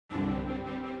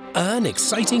Earn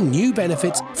exciting new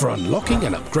benefits for unlocking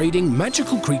and upgrading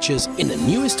magical creatures in the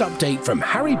newest update from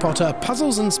Harry Potter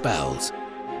Puzzles and Spells.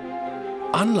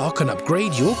 Unlock and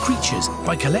upgrade your creatures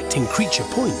by collecting creature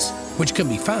points, which can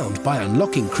be found by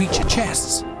unlocking creature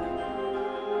chests.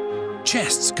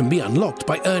 Chests can be unlocked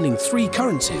by earning 3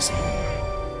 currencies.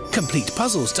 Complete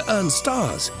puzzles to earn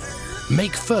stars.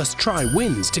 Make first try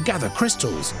wins to gather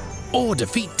crystals, or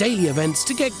defeat daily events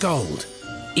to get gold.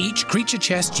 Each creature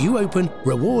chest you open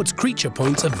rewards creature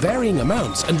points of varying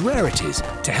amounts and rarities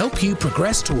to help you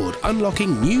progress toward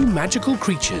unlocking new magical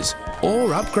creatures or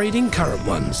upgrading current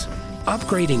ones.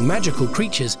 Upgrading magical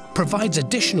creatures provides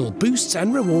additional boosts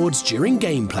and rewards during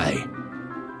gameplay.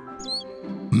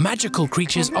 Magical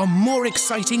creatures are more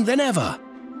exciting than ever,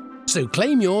 so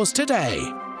claim yours today.